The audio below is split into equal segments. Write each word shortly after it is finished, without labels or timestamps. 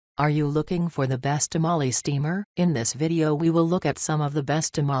Are you looking for the best tamale steamer? In this video we will look at some of the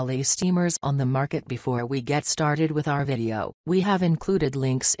best tamale steamers on the market. Before we get started with our video, we have included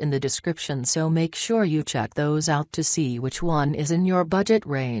links in the description, so make sure you check those out to see which one is in your budget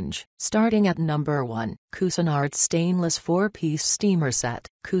range. Starting at number 1, Cuisinart Stainless 4-Piece Steamer Set.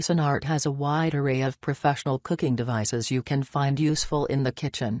 Cuisinart has a wide array of professional cooking devices you can find useful in the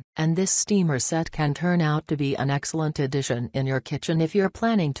kitchen, and this steamer set can turn out to be an excellent addition in your kitchen if you're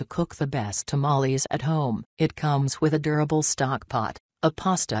planning to cook the best tamales at home. It comes with a durable stock pot, a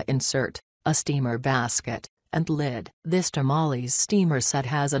pasta insert, a steamer basket, and lid. This tamales steamer set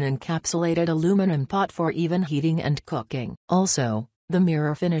has an encapsulated aluminum pot for even heating and cooking. Also, the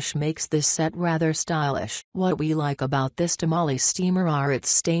mirror finish makes this set rather stylish. What we like about this tamale steamer are its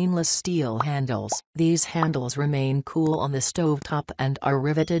stainless steel handles. These handles remain cool on the stovetop and are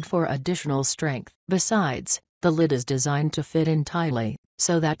riveted for additional strength. Besides, the lid is designed to fit in tightly,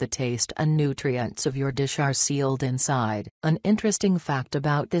 so that the taste and nutrients of your dish are sealed inside. An interesting fact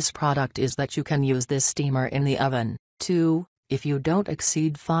about this product is that you can use this steamer in the oven, too, if you don't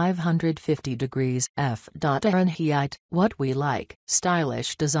exceed 550 degrees Fahrenheit. What we like: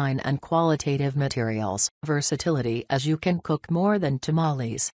 stylish design and qualitative materials. Versatility, as you can cook more than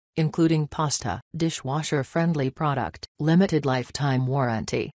tamales, including pasta. Dishwasher-friendly product. Limited lifetime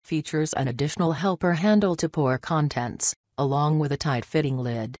warranty. Features an additional helper handle to pour contents, along with a tight-fitting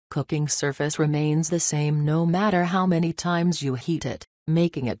lid. Cooking surface remains the same no matter how many times you heat it,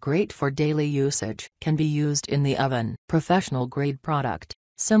 making it great for daily usage. Can be used in the oven. Professional-grade product,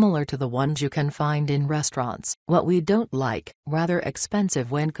 similar to the ones you can find in restaurants. What we don't like: rather expensive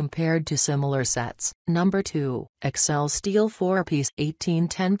when compared to similar sets. Number 2, Excel Steel 4-Piece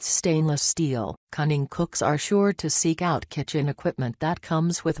 18/10 Stainless Steel. Cunning cooks are sure to seek out kitchen equipment that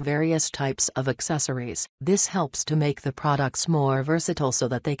comes with various types of accessories. This helps to make the products more versatile so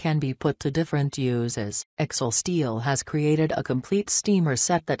that they can be put to different uses. Excel Steel has created a complete steamer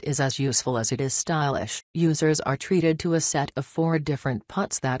set that is as useful as it is stylish. Users are treated to a set of 4 different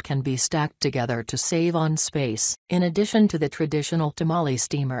pots that can be stacked together to save on space. In addition to the traditional tamale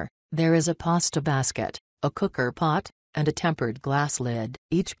steamer, there is a pasta basket, a cooker pot, and a tempered glass lid.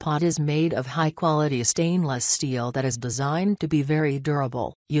 Each pot is made of high-quality stainless steel that is designed to be very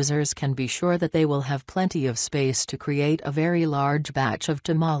durable. Users can be sure that they will have plenty of space to create a very large batch of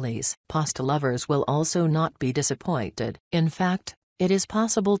tamales. Pasta lovers will also not be disappointed. In fact, it is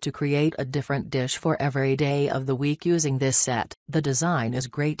possible to create a different dish for every day of the week using this set. The design is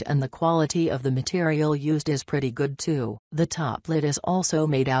great and the quality of the material used is pretty good too. The top lid is also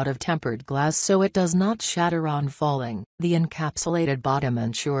made out of tempered glass so it does not shatter on falling. The encapsulated bottom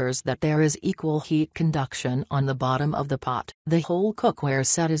ensures that there is equal heat conduction on the bottom of the pot. The whole cookware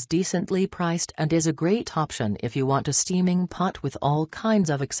set is decently priced and is a great option if you want a steaming pot with all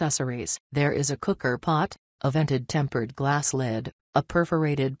kinds of accessories. There is a cooker pot, a vented tempered glass lid, a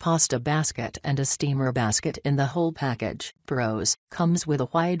perforated pasta basket and a steamer basket in the whole package. Pros: comes with a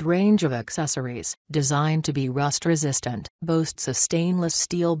wide range of accessories. Designed to be rust resistant. Boasts a stainless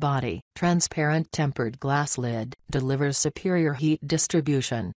steel body. Transparent tempered glass lid. Delivers superior heat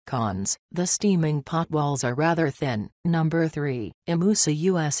distribution. Cons: the steaming pot walls are rather thin. Number 3, Emusa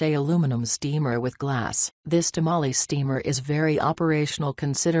USA Aluminum Steamer with Glass. This tamale steamer is very operational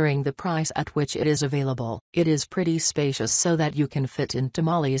considering the price at which it is available. It is pretty spacious so that you can fit in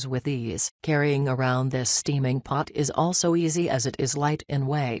tamales with ease. Carrying around this steaming pot is also easy as it is light in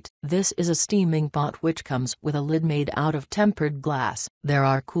weight. This is a steaming pot which comes with a lid made out of tempered glass. There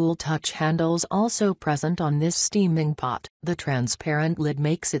are cool touch handles also present on this steaming pot. The transparent lid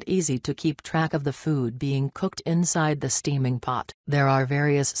makes it easy to keep track of the food being cooked inside the steaming pot. There are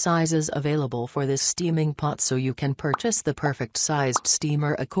various sizes available for this steaming pot so you can purchase the perfect sized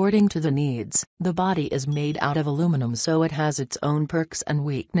steamer according to the needs. The body is made out of aluminum so it has its own perks and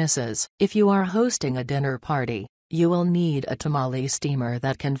weaknesses. If you are hosting a dinner party, you will need a tamale steamer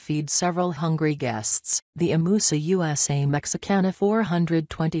that can feed several hungry guests. The Emusa USA Mexicana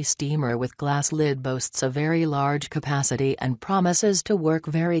 420 steamer with glass lid boasts a very large capacity and promises to work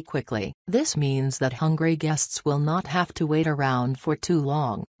very quickly. This means that hungry guests will not have to wait around for too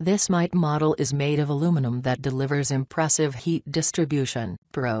long. This model is made of aluminum that delivers impressive heat distribution.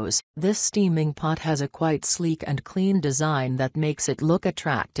 Pros: this steaming pot has a quite sleek and clean design that makes it look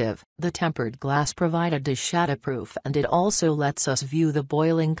attractive. The tempered glass provided is shatterproof and it also lets us view the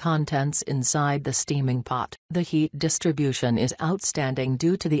boiling contents inside the steaming steaming pot. The heat distribution is outstanding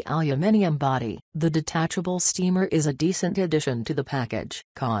due to the aluminum body. The detachable steamer is a decent addition to the package.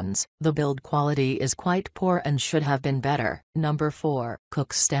 Cons: the build quality is quite poor and should have been better. Number 4.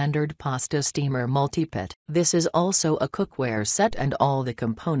 Cook Standard Pasta Steamer Multi-Pit. This is also a cookware set and all the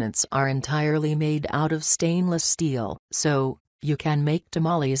components are entirely made out of stainless steel, so you can make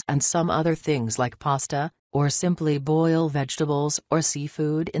tamales and some other things like pasta, or simply boil vegetables or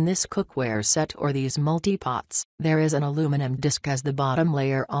seafood in this cookware set or these multi-pots. There is an aluminum disc as the bottom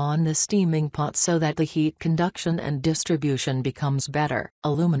layer on the steaming pot so that the heat conduction and distribution becomes better.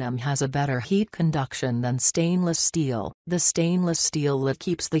 Aluminum has a better heat conduction than stainless steel. The stainless steel lid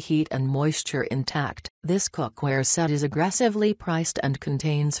keeps the heat and moisture intact. This cookware set is aggressively priced and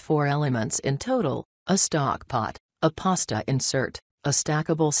contains 4 elements in total: a stock pot, a pasta insert, a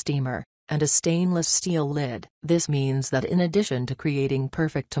stackable steamer, and a stainless steel lid. This means that in addition to creating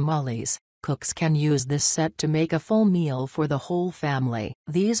perfect tamales, cooks can use this set to make a full meal for the whole family.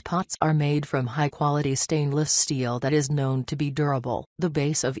 These pots are made from high-quality stainless steel that is known to be durable. The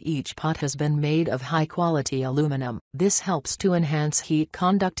base of each pot has been made of high-quality aluminum. This helps to enhance heat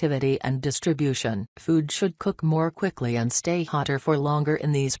conductivity and distribution. Food should cook more quickly and stay hotter for longer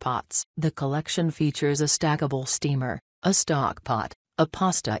in these pots. The collection features a stackable steamer, a stock pot, a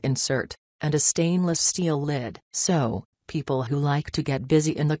pasta insert, and a stainless steel lid. So, people who like to get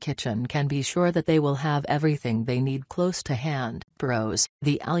busy in the kitchen can be sure that they will have everything they need close to hand. Pros: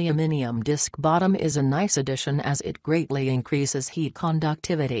 the aluminum disc bottom is a nice addition as it greatly increases heat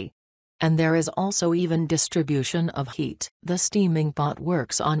conductivity. And there is also even distribution of heat. The steaming pot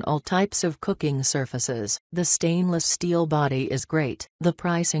works on all types of cooking surfaces. The stainless steel body is great. The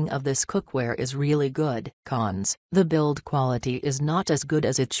pricing of this cookware is really good. Cons: the build quality is not as good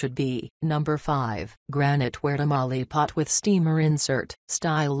as it should be. Number 5. Graniteware Tamale Pot with Steamer Insert.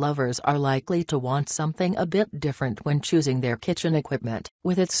 Style lovers are likely to want something a bit different when choosing their kitchen equipment.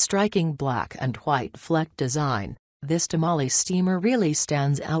 With its striking black and white fleck design, this tamale steamer really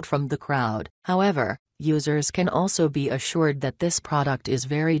stands out from the crowd. However, users can also be assured that this product is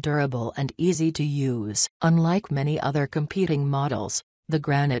very durable and easy to use. Unlike many other competing models, the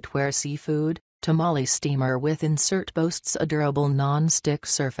Graniteware Seafood Tamale Steamer with Insert boasts a durable non-stick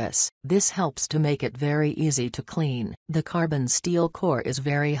surface. This helps to make it very easy to clean. The carbon steel core is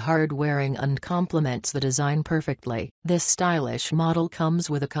very hard-wearing and complements the design perfectly. This stylish model comes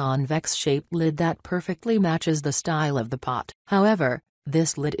with a convex-shaped lid that perfectly matches the style of the pot. However,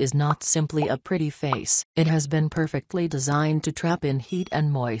 this lid is not simply a pretty face. It has been perfectly designed to trap in heat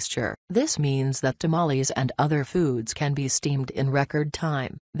and moisture. This means that tamales and other foods can be steamed in record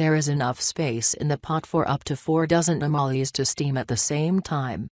time. There is enough space in the pot for up to 4 dozen tamales to steam at the same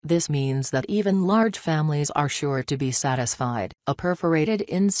time. This means that even large families are sure to be satisfied. A perforated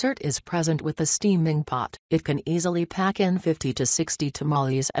insert is present with the steaming pot. It can easily pack in 50 to 60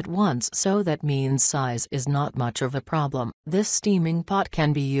 tamales at once, so that means size is not much of a problem. This steaming pot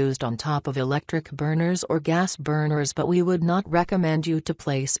can be used on top of electric burners or gas burners, but we would not recommend you to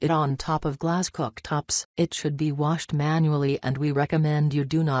place it on top of glass cooktops. It should be washed manually and we recommend you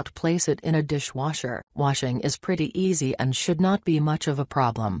do not place it in a dishwasher. Washing is pretty easy and should not be much of a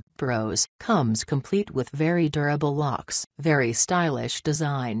problem. Pros: comes complete with very durable locks, very stylish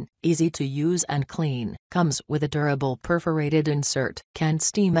design, easy to use and clean, comes with a durable perforated insert, can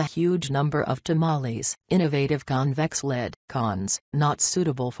steam a huge number of tamales, innovative convex lid. Cons: not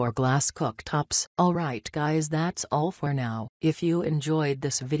suitable for glass cooktops. Alright guys, that's all for now. If you enjoyed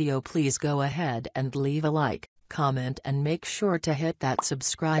this video, please go ahead and leave a like, comment and make sure to hit that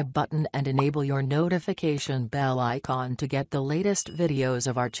subscribe button and enable your notification bell icon to get the latest videos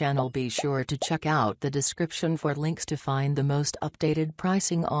of our channel. Be sure to check out the description for links to find the most updated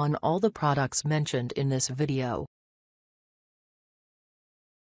pricing on all the products mentioned in this video.